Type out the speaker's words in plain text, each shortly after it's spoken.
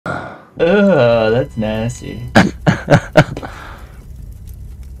Ugh, that's nasty.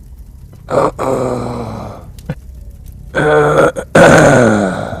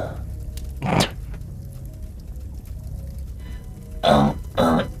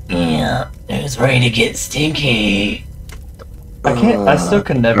 Yeah. Who's ready to get stinky? I can't. I still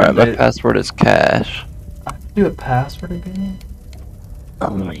can never Alright, my do. password is cash. I can do a password again.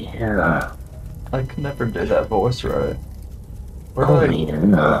 Oh yeah. I can never do that voice right. Where do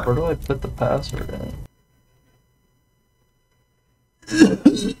where do I put the password in?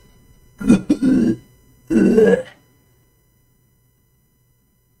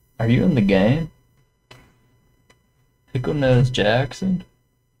 Are you in the game? Pickle Nose Jackson?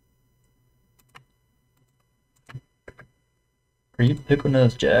 Are you Pickle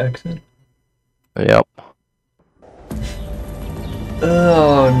Nose Jackson? Yep.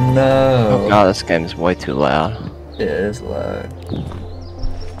 Oh no. Oh god, this game is way too loud. It is loud.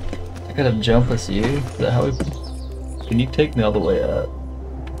 I gotta jump with you. Is that how we... Can you take me all the way up?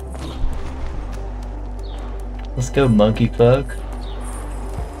 Let's go, monkey fuck.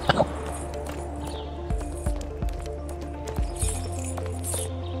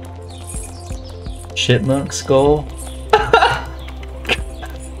 Chipmunk skull.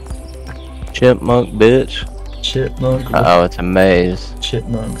 Chipmunk, bitch. Chipmunk. Uh oh, it's a maze.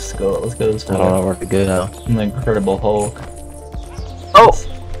 Chipmunk skull. Let's go this way. I don't know where to go. I'm the Incredible Hulk. Oh! Is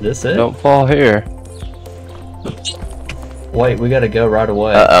this it? Don't fall here. Wait, we gotta go right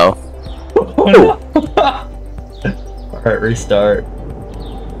away. Uh oh. Alright, restart.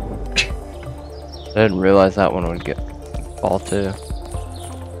 I didn't realize that one would get fall too.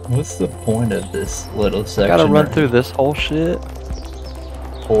 What's the point of this little I section? gotta run right through this whole shit.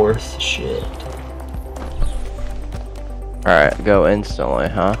 Horse shit. Alright, go instantly,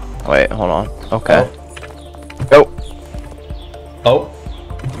 huh? Wait, hold on. Okay. Go! Oh.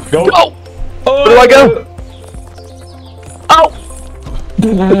 Go! Go! Oh. Where do I go? Oh!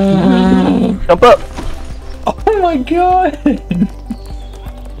 Jump up! Oh my god!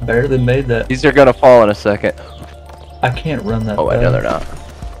 Barely made that. These are gonna fall in a second. I can't run that Oh wait, no they're not.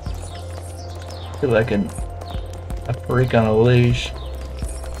 I feel like a freak on a leash.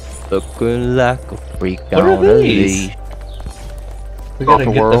 Looking like a freak What on are a these? leash. We gotta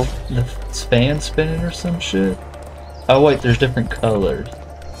the get world. the fan spinning or some shit. Oh wait, there's different colors.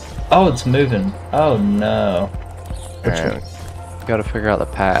 Oh, it's moving. Oh no. Alright, gotta figure out the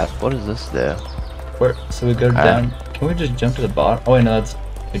path. What does this do? Where? So we go down. Can we just jump to the bottom? Oh wait, no, that's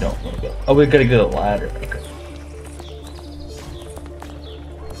we don't want to go. Oh, we gotta go to the ladder. Okay.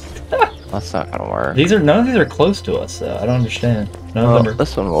 That's not gonna work. None of these are close to us though. I don't understand. None Well, of them are.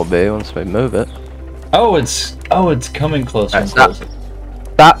 this one will be once we move it. Oh, it's coming closer and Alright, closer.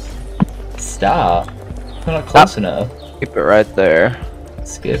 Stop! Stop. We're not close enough. Keep it right there.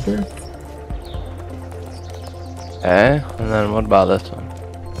 Skipper. Okay, and then what about this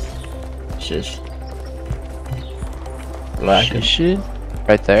one? Shish. Black. Shit.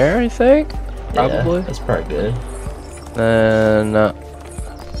 Right there, you think? Probably. Yeah, that's probably good. Then That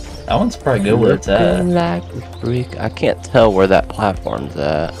one's probably good where it's at. looking like a freak. I can't tell where that platform's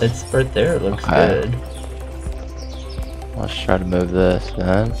at. It's right there. It looks Okay. good. Let's try to move this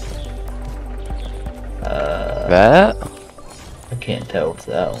then. Uh, That? I can't tell if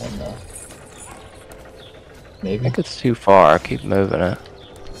that one though. I Maybe. think it's too far. Keep moving it.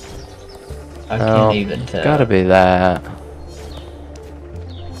 I No, can't even tell. Gotta be that.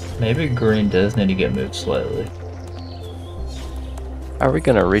 Maybe green does need to get moved slightly. How are we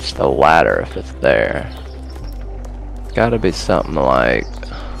gonna reach the ladder if it's there? It's gotta be something like.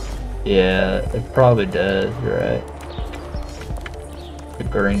 Yeah, it probably does. You're right. The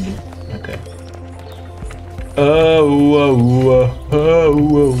green. Okay. Oh, whoa, whoa, oh,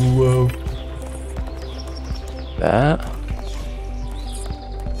 whoa, whoa. That?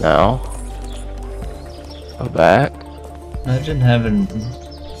 No. Go back. Imagine having to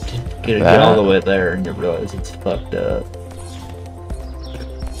get all the way there and you realize it's fucked up.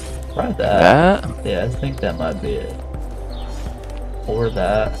 Try that. That? Yeah, I think that might be it. Or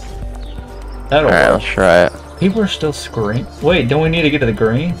that. That'll Alright, work. let's try it. People are still screaming. Wait, don't we need to get to the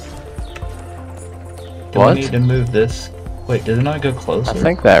green? Do What? we need to move this? Wait, does it not go closer? I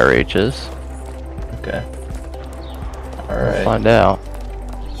think that reaches. Okay. We'll Alright. find out.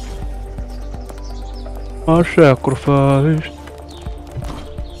 I sacrifice.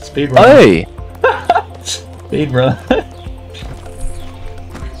 Speed run. Hey! Speed run.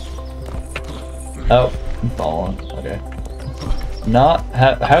 Oh, I'm falling. Okay. Not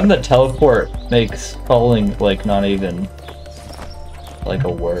having the teleport makes falling like not even like a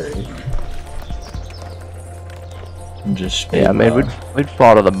worry. I'm just speed Yeah, I mean, run. we'd We'd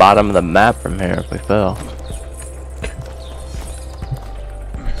fall to the bottom of the map from here if we fell.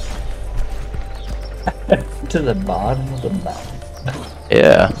 To the bottom of the map.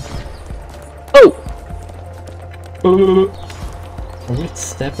 Yeah. Oh! Are we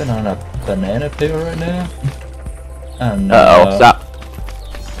stepping on a banana peel right now? Oh no. Uh-oh, stop.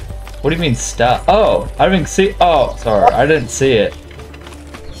 What do you mean stop? Oh, I didn't see. Oh, sorry, I didn't see it.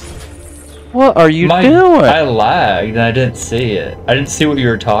 What are you doing? I lagged and I didn't see it. I didn't see what you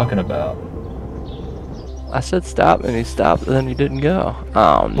were talking about. I said stop and he stopped and then he didn't go.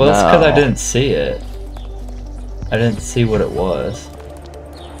 Oh no. Well, it's because I didn't see it. I didn't see what it was.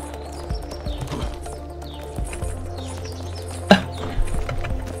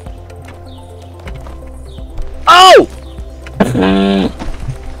 Oh!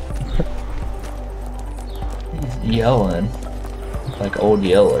 He's yelling like old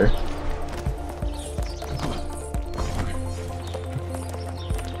Yeller.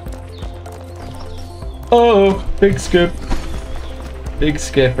 Oh, big skip. Big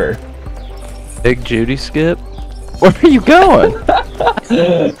skipper. Big Judy skip? Where are you going?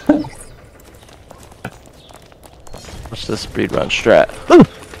 What's this speedrun strat?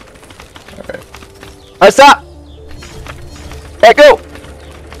 Alright. Alright, stop! Let go!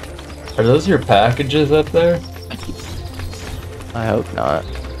 Are those your packages up there? I hope not.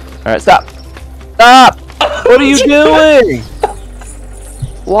 Alright, stop! Stop! What are you doing?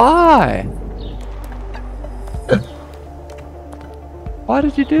 Why? Why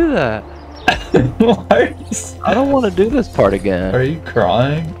did you do that? Why are you I don't want to do this part again. Are you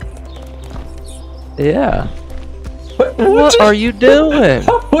crying? Yeah. What are you doing?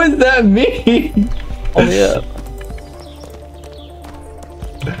 What does that mean? Oh yeah.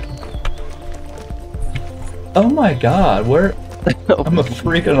 Oh my god, where? I'm a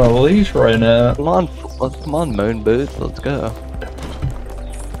freak on a leash right now. Come on, moon boots, let's go.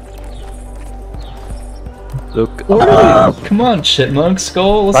 Look, Come on, chipmunk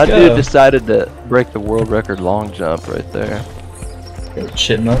skull, let's my go. dude decided to break the world record long jump right there.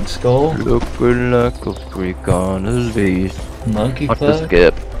 Chipmunk skull. Looking like a freak on a leash. Monkey Watch the fuck.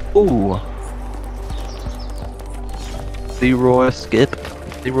 skip. Ooh. Leroy skip.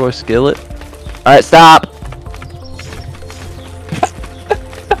 Leroy skillet. Alright, stop!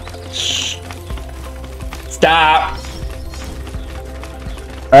 Stop!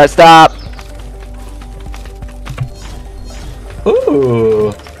 Alright, stop!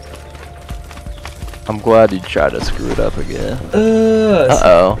 Ooh. I'm glad you tried to screw it up again. Uh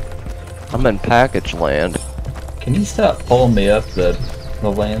Uh-oh. I'm in package land. Can you stop pulling me up the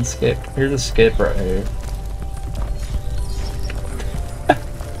landscape? Here's a skip right here.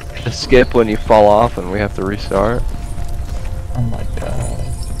 To skip when you fall off and we have to restart. Oh my god.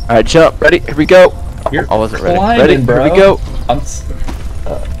 Alright, jump. Ready? Here we go. You're I wasn't ready. climbing, Ready? bro. Here we go.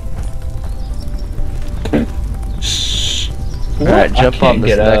 Alright, jump on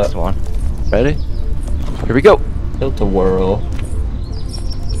this next one. Ready? Here we go. Tilt-a-whirl.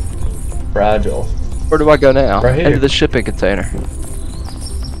 Fragile. Where do I go now? Right here. Into the shipping container.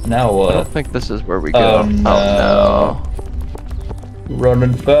 Now I what? don't think this is where we go. Oh no.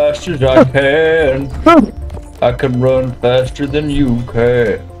 Running fast as I can. I can run faster than you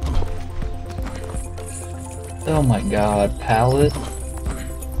can. Oh my god, pallet. I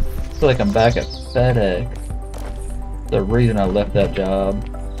feel like I'm back at FedEx. The reason I left that job.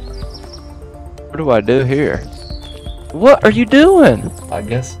 What do I do here? What are you doing? I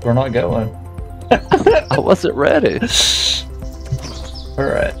guess we're not going. I wasn't ready.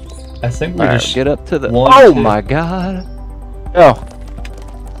 Alright. I think we Alright, just get up to the. one, Oh two. my god. Oh.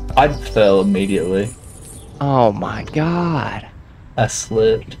 I fell immediately. Oh my god. I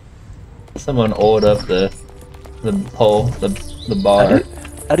slipped. Someone oiled up the pole, the bar.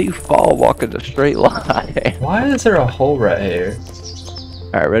 How do you fall walking a straight line? Why is there a hole right here?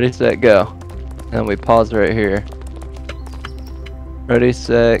 Alright, ready, set, go. And we pause right here. Ready,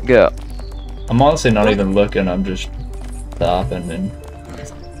 set, go. I'm honestly not even looking, I'm just stopping and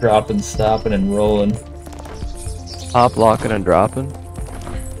dropping, stopping and rolling. Hop, locking, and dropping.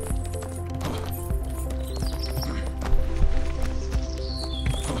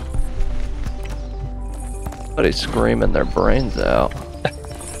 Somebody's screaming their brains out.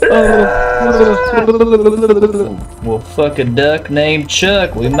 Well, fuck a duck named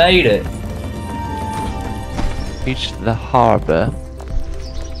Chuck, we made it. Reach the harbor.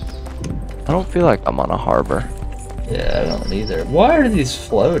 I don't feel like I'm on a harbor. Yeah, I don't either. Why are these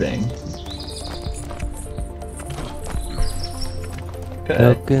floating? Okay.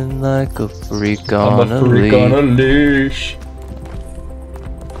 Looking like a freak I'm on a a freak leash. on a leash.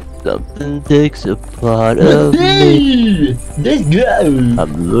 Something takes a part of me. Let's go.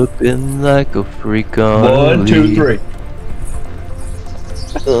 I'm looking like a freak on 1, 2, 3.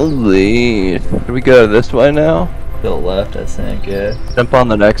 Lead. Can we go this way now? To the left, I think. Yeah. Jump on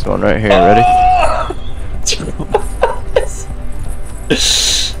the next one right here. Ready?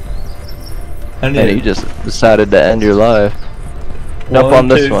 I need And you just decided to end your life. Jump 1, on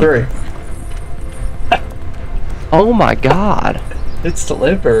this 2, one. 3. Oh my god. It's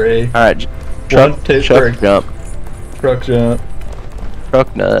slippery. Alright. 1, 2, 3. Jump. Truck jump.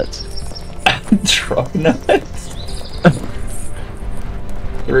 Truck nuts. Truck nuts.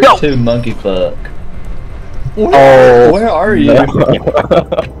 3, Go. 2, monkey fuck. Oh, Where are you? no.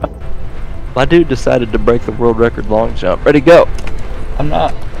 My dude decided to break the world record long jump. Ready, go. I'm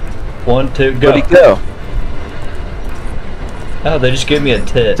not. 1, 2, go. Ready, go. Oh, they just gave me a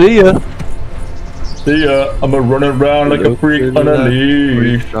tip. See ya. See ya. I'm a running around like a freak on a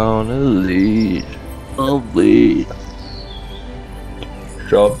leash. Freak on a leash. A leash.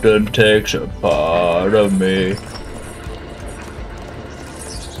 Something takes a part of me.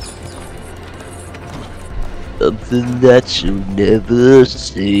 Something that you'll never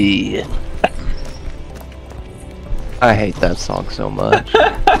see. I hate that song so much.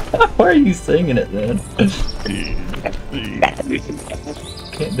 Why are you singing it then?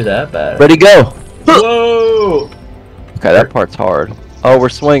 Can't be that bad. Ready, go. Whoa! Okay, that part's hard. Oh, we're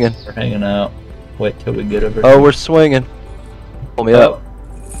swinging. We're hanging out. Wait till we get over Oh, here. we're swinging. Pull me up.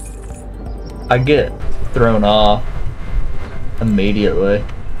 I get thrown off immediately.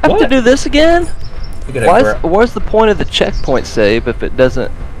 I have to do this again? We gotta What's the point of the checkpoint save if it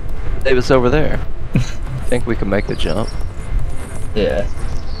doesn't save us over there? I think we can make the jump. Yeah.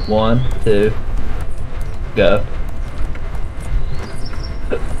 1, 2, go.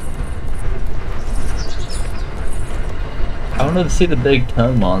 I want to see the big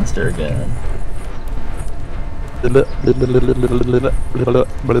tongue monster again.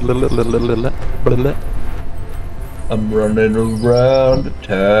 I'm running around the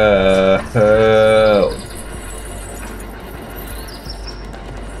town.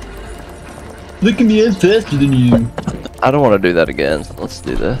 Look at me, I'm faster than you. I don't want to do that again. So let's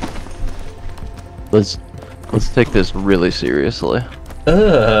do this. Let's take this really seriously.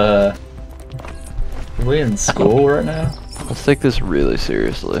 Are we in school right now? Let's take this really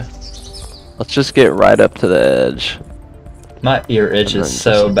seriously. Let's just get right up to the edge. My ear itches then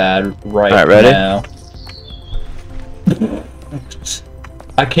so just- bad right Alright, ready? now.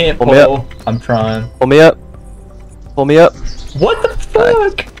 I can't Pull me up. pull. I'm trying. Pull me up. Pull me up. What the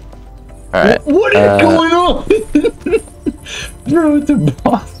fuck? Alright. What is going on? Bro, it's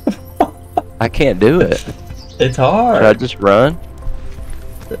impossible. I can't do it. It's Should I hard. just run?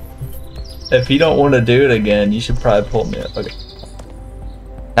 If you don't want to do it again, you should probably pull me up. Okay.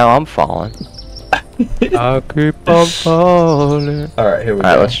 Now I'm falling. I keep on falling. Alright, here we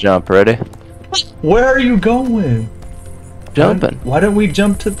Alright, go. let's jump. Ready? Where are you going? Jumping. Why don't we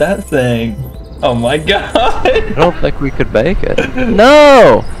jump to that thing? Oh my god. I don't think we could make it.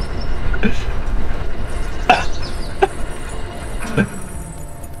 No!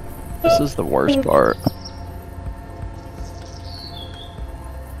 This is the worst part.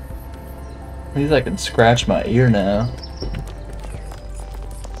 At least I can scratch my ear now.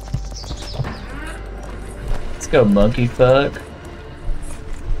 Let's go, monkey fuck.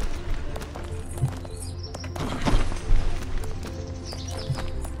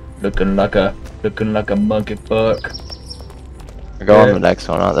 Looking like a monkey fuck. We're going on the next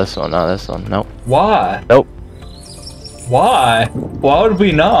one, not this one, not this one. Nope. Why? Nope. Why? Why would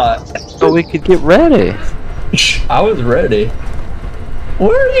we not? So we could get ready. I was ready.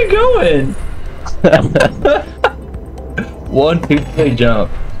 Where are you going? 1, 2, 3, jump.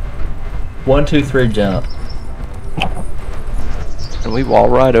 1, 2, 3, jump. Can we wall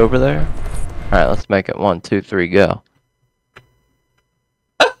ride over there? Alright, let's make it 1, 2, 3, go.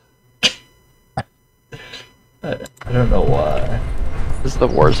 I don't know why. This is the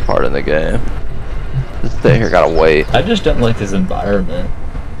worst part of the game. Just stay here, gotta wait. I just don't like this environment.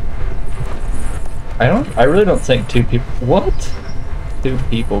 I really don't think 2 people. What? 2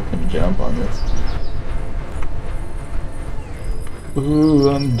 people can jump on this. Ooh,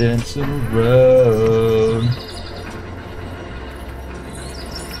 I'm dancing around.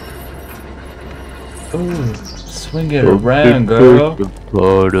 Ooh, swing it around, girl.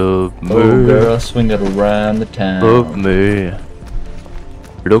 Part of me. Oh, girl, swing it around the town. Of me.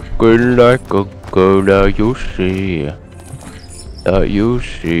 Looking like a girl that you see. That you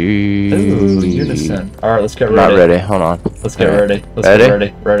see. Ooh, unison. Alright, let's get I'm ready. not ready, hold on. Let's get ready. Let's Ready? get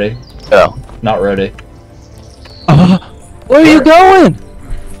ready. Ready. Go. Not ready. Where are you going?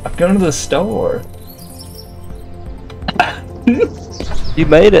 I'm going to the store. You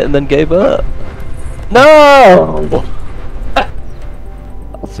made it and then gave up. No!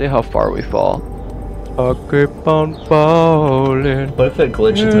 Let's see how far we fall. I keep on falling. What if it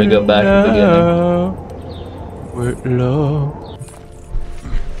glitches and we go back to the beginning? With love.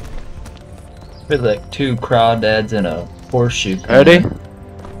 With like 2 crawdads and a horseshoe. Ready?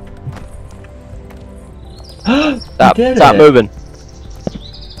 Stop moving.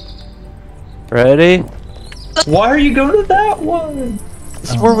 Ready? Why are you going to that one?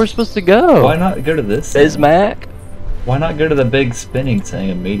 This is where we're supposed to go. Why not go to this thing? Bismack? Why not go to the big spinning thing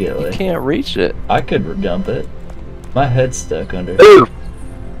immediately? You can't reach it. I could jump it. My head's stuck under. Ooh.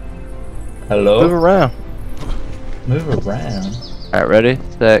 Hello? Move around. Move around. Alright, ready,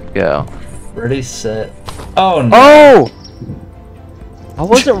 set, go. Ready, set. Oh no! Oh! I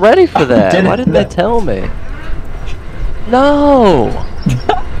wasn't ready for that. Didn't Why didn't know. they tell me? No!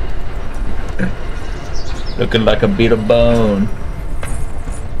 Looking like a beetle bone.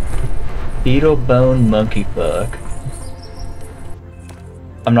 Beetle bone monkey fuck.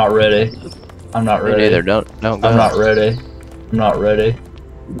 I'm not ready. I'm not ready. Me neither. Don't go. I'm not ready. I'm not ready.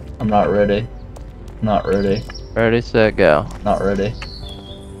 I'm not ready. Not ready. Ready, set, go. Not ready.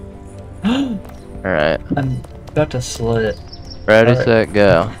 Alright. I'm about to slit. Ready, Alright. set,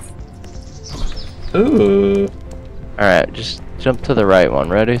 go. Ooh. Alright, just jump to the right one.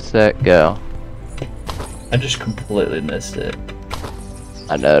 Ready, set, go. I just completely missed it.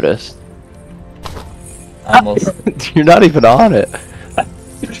 I noticed. Almost. You're not even on it.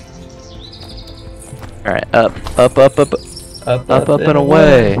 Alright, up, up and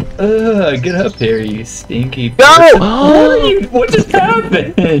away. Get up here, you stinky. No! What just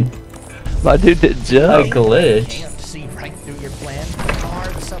happened? My dude didn't I jump. glitched. Can't see right through your plan. Car,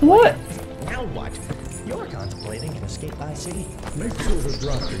 the subway. What? Now what? You're contemplating an escape by sea. Make sure to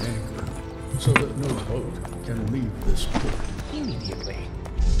drop the anchor so that no boat can leave this port. Immediately.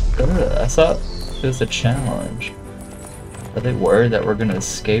 I thought it was a challenge. Are they worried that we're gonna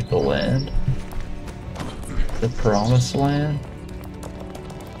escape the land? The promised land?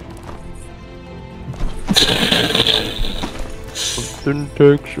 Something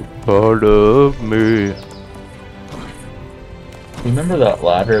takes a part of me. Remember that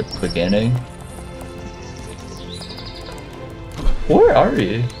ladder at the beginning? Where are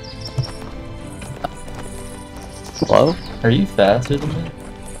you? Hello? Are you faster than me?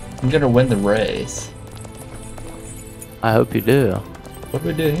 I'm gonna win the race. I hope you do. What do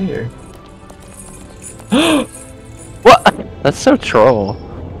we do here? What? That's so troll.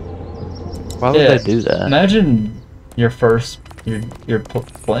 Why would Yeah, they do that? Imagine you're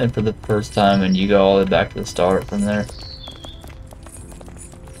playing for the first time and you go all the way back to the start from there.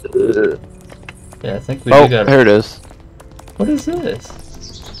 Yeah, I think we Oh, do gotta. here it is. What is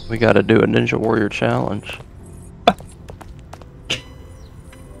this? We gotta do a Ninja Warrior challenge.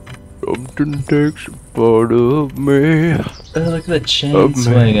 Something takes a part of me. Oh, look at the chain Oh, man.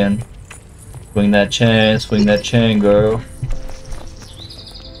 swinging. Swing that chain, girl.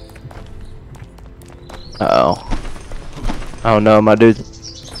 Uh-oh. Oh no, my dude.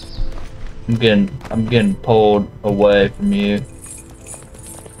 I'm getting pulled away from you.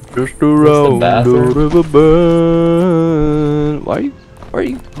 Just around bathroom? the river bend. Why are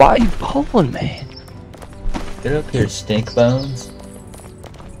you pulling me? Get up here, stink bones.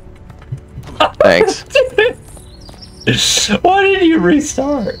 Thanks. Why did you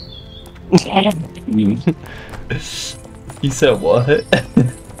restart? You said what?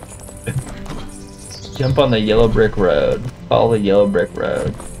 Jump on the yellow brick road. Follow the yellow brick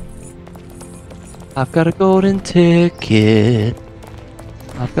road. I've got a golden ticket.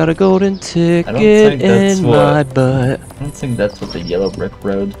 I've got a golden think ticket that's in what- my butt. I don't think that's what the yellow brick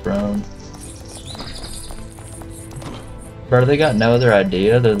road's from. Bro, they got no other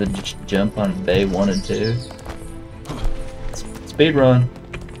idea other than just jump on Bay 1 and 2. Speed run.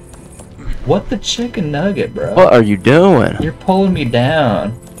 What the chicken nugget, bro? What are you doing? You're pulling me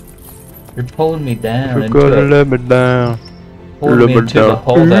down. You're pulling me down You're into gonna a, let me down. pulling let me me into the down.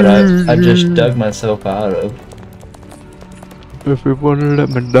 hole that I just dug myself out of. If you wanna let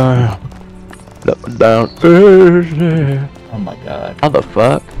me down easy. Oh my god. How the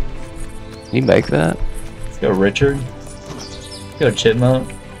fuck? Can you make that? Let's go, Richard. Let's go,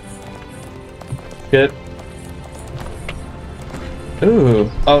 Chipmunk. Good.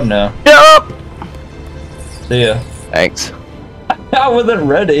 Ooh. Oh no. Yup! See ya. Thanks. I wasn't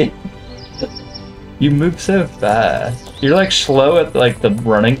ready. You move so fast. You're like slow at like the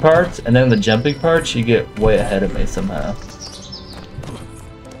running parts, and then the jumping parts, you get way ahead of me somehow.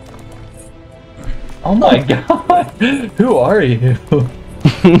 Oh my god! Who are you?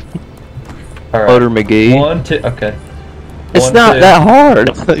 All right. Motor McGee. 1, 2. Okay. It's 1, not 2. that hard.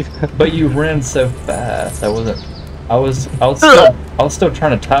 But you ran so fast. I was still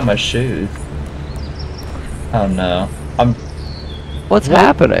trying to tie my shoes. Oh no. What's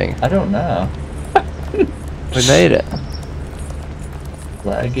happening? I don't know. We made it.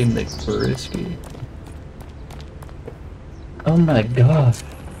 Laggy McBrisky. Oh my gosh.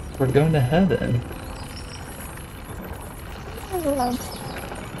 We're going to heaven.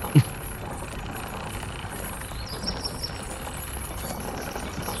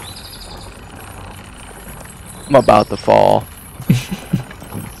 I'm about to fall.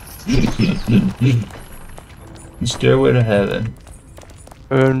 Stairway to heaven.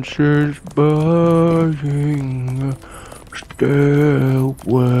 And she's buying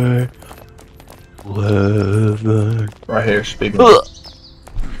stairway to heaven. Right here, speaking.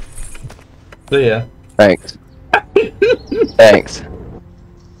 See ya. Thanks. Thanks.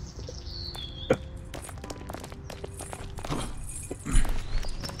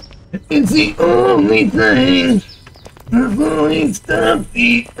 It's the only thing that's only stop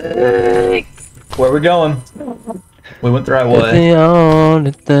the ache. Where we going? We went the right It's way. the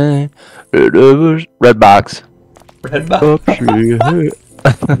only thing that ever... Red box. Red box.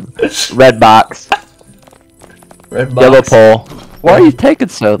 Red box. Red box. Yellow pole. Why are you taking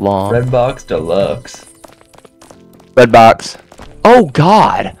so long? Red box deluxe. Red box. Oh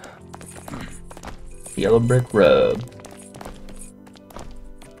God. Yellow brick road.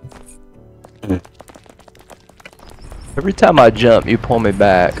 Every time I jump, you pull me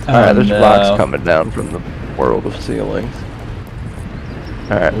back. Oh, Alright, there's no. rocks coming down from the world of ceilings.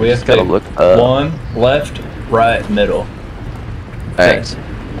 Alright, We just have to gotta look up. one, left, right, middle. Thanks.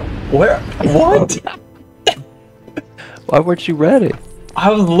 Where? What? Why weren't you ready?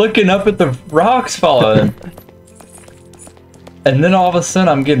 I was looking up at the rocks falling. And then all of a sudden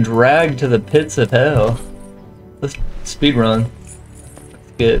I'm getting dragged to the pits of hell. Let's speed run.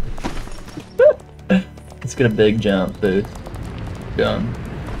 Let's get a big jump, dude. Gun.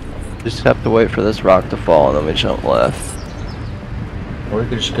 Just have to wait for this rock to fall and then we jump left. Or we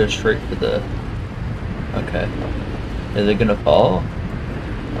could just go straight for the... Okay. Is it gonna fall?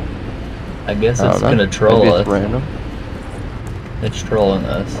 I guess I it's don't know. gonna troll Maybe us. it's random. It's trolling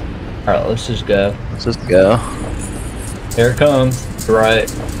us. Alright, let's just go. Let's just go. Here it comes.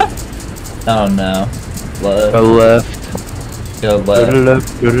 Right. Oh no. Left. Go left. Go Go left. to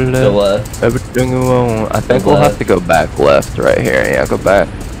left. Go to Go left. left. Everything you want. I think Go we'll have left. to go back left right here. Yeah, go back.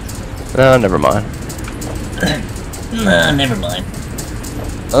 No, never mind. Nah, never mind.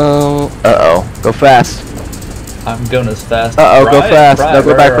 Oh, uh-oh. Go fast. I'm going as fast. Uh-oh, go Right, fast. right, No,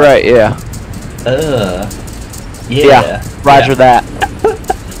 go back right. Yeah. Yeah. Roger that.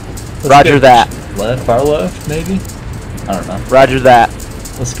 Let's Roger go that. Left, far left, maybe? I don't know. Roger that.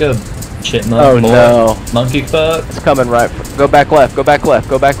 Let's go chipmunk. Oh, more. no. Monkey fuck. It's coming right for, go back left. Go back left.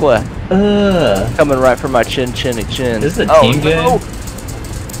 Go back left. Coming right for my chinny chin. This is a Oh, team no. game?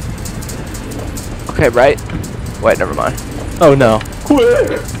 Okay, right. Wait, never mind. Oh no.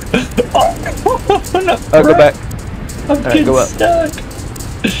 Quick! Oh, no, Oh, go back. I'm getting go up. stuck.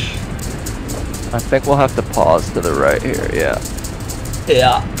 I think we'll have to pause to the right here. Yeah.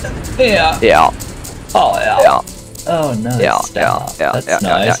 Yeah. Yeah. Yeah. Oh, yeah. Yeah. Oh, no. Yeah, Stop. yeah, That's yeah, nice.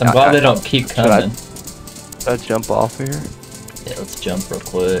 yeah, I'm yeah, glad yeah. they don't keep Should I- coming. Should I jump off here? Yeah, let's jump real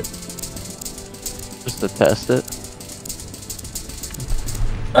quick. Just to test it.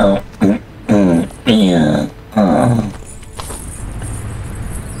 Oh, yeah.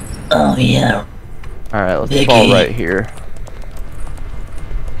 Oh, yeah. Alright, let's Biggie. fall right here.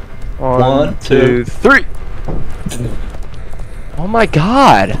 One, two. 2, 3. Oh my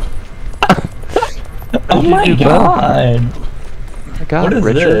god! Oh my do that? god! I got What it, is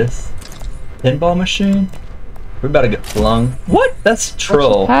Richard. this? Pinball machine? We're about to get flung. What? That's What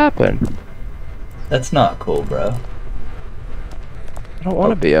troll. just happened? That's not cool, bro. I don't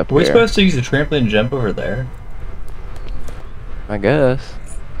want to be up Are we here. supposed to use the trampoline jump over there? I guess.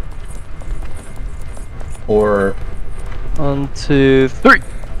 Or 1, 2, 3.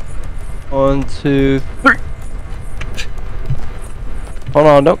 1, 2, 3. Hold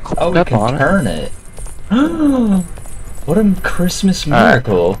on, don't oh, we step can on it. turn it. What a Christmas Alright.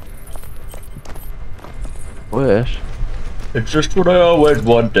 miracle! Wish. It's just what I always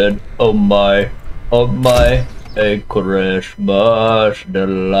wanted. Oh my, a Christmas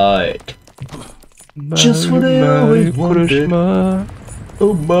delight. Just what I always wanted. Christmas.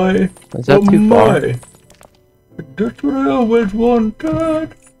 Oh my, Is that oh too far? my. Just what I always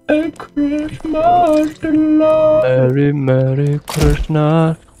wanted. A Christmas delight. Merry, Merry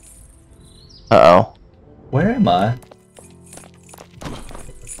Christmas. Uh-oh. Where am I?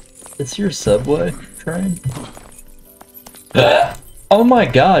 It's your subway train? Oh my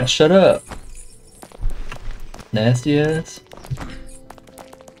god, shut up. Nasty ass.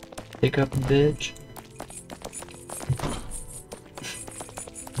 Pick up, bitch.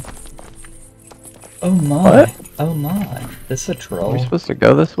 Oh my. What? Oh my. This is a Are troll. we supposed to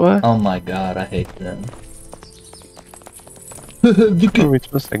go this way? Oh my god, I hate them. Where are we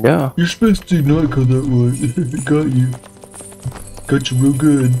supposed to go? You're supposed to not go that way. Got you. Got you real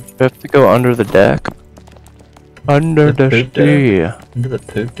good. We have to go under the deck. Under The the poop sea. deck? Under the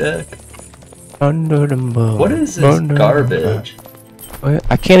poop deck? Under the moon. What is this under the- garbage? What?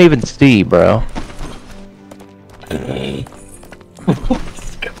 I can't even see, bro.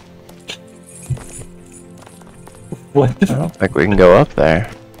 What the I don't think we can go up there.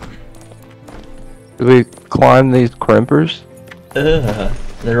 Do we climb these crimpers? Ugh,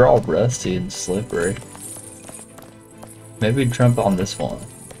 they're all rusty and slippery. Maybe jump on this one.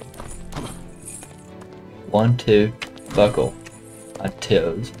 1, 2, buckle. My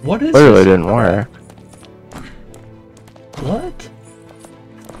toes. What is Clearly this? didn't work. What?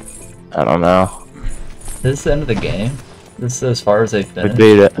 I don't know. This is the end of the game? This is as far as they We finished?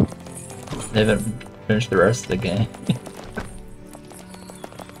 beat it. They haven't finished the rest of the game.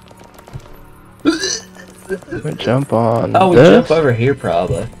 We jump on Oh, we this? jump over here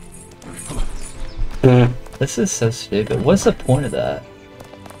probably. This is so stupid. What's the point of that?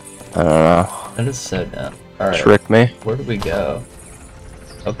 I don't know. That is so dumb. Alright, Trick me. where do we go?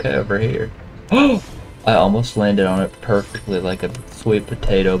 Okay, over here. Oh! I almost landed on it perfectly like a sweet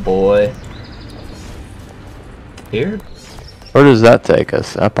potato boy. Here? Where does that take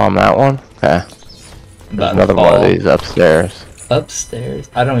us? Up on that one? Okay. There's About to another one of fall. these upstairs. Upstairs?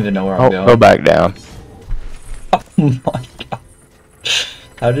 I don't even know where Oh, I'm going. go back down. Oh my god.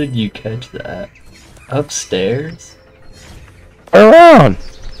 How did you catch that? Upstairs? Turn around!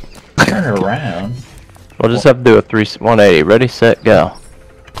 Turn around. We'll just have to do a 180. Ready, set, go.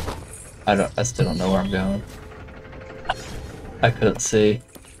 I still don't know where I'm going. I couldn't see.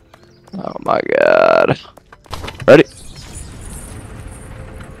 Oh my god. Ready?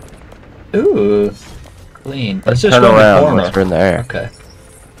 Ooh. Clean. Let's just Turn go in the around corner. once we're in the air. Okay.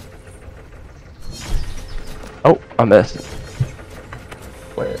 Oh, I missed.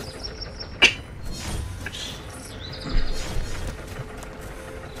 Where?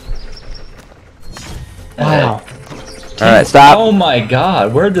 Wow. Alright, stop. Oh my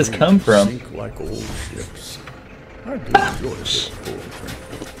god, where'd this come from? Sink like old ships. I do enjoy this poetry.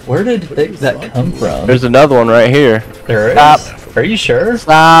 Where did that come from? There's another one right here. There is? Stop. Are you sure?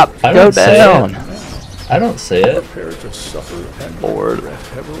 Stop. I Go don't see down. I don't see it. Prepare to suffer and Lord. regret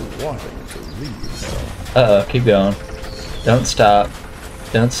ever wanting to leave hell. Uh-oh, keep going. Don't stop.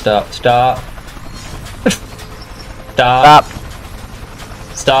 Don't stop. Stop. Stop. Stop.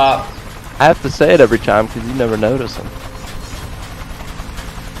 Stop. I have to say it every time because you never notice them.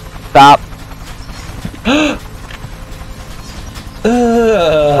 Stop.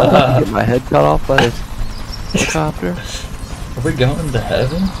 Ugh. Get my head cut off by this helicopter. Are we going to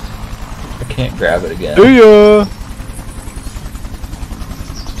heaven? I can't grab it again. See ya.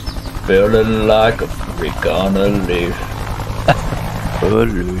 Feeling like a freak on a leaf.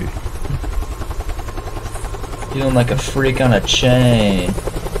 Feeling like a freak on a chain.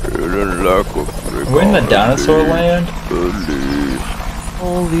 Feeling like a freak Are we in the on a dinosaur leaf. land?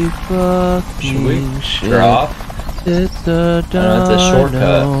 Holy Should we fucking shit. drop? It's a Oh, it's a shortcut.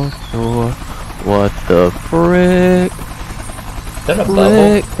 dinosaur. What the frick? Is that a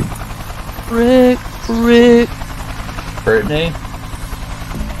bubble? Frick. Brittany?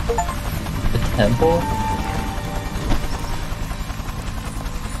 The temple?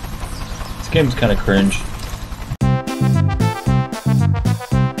 This game's kinda cringe.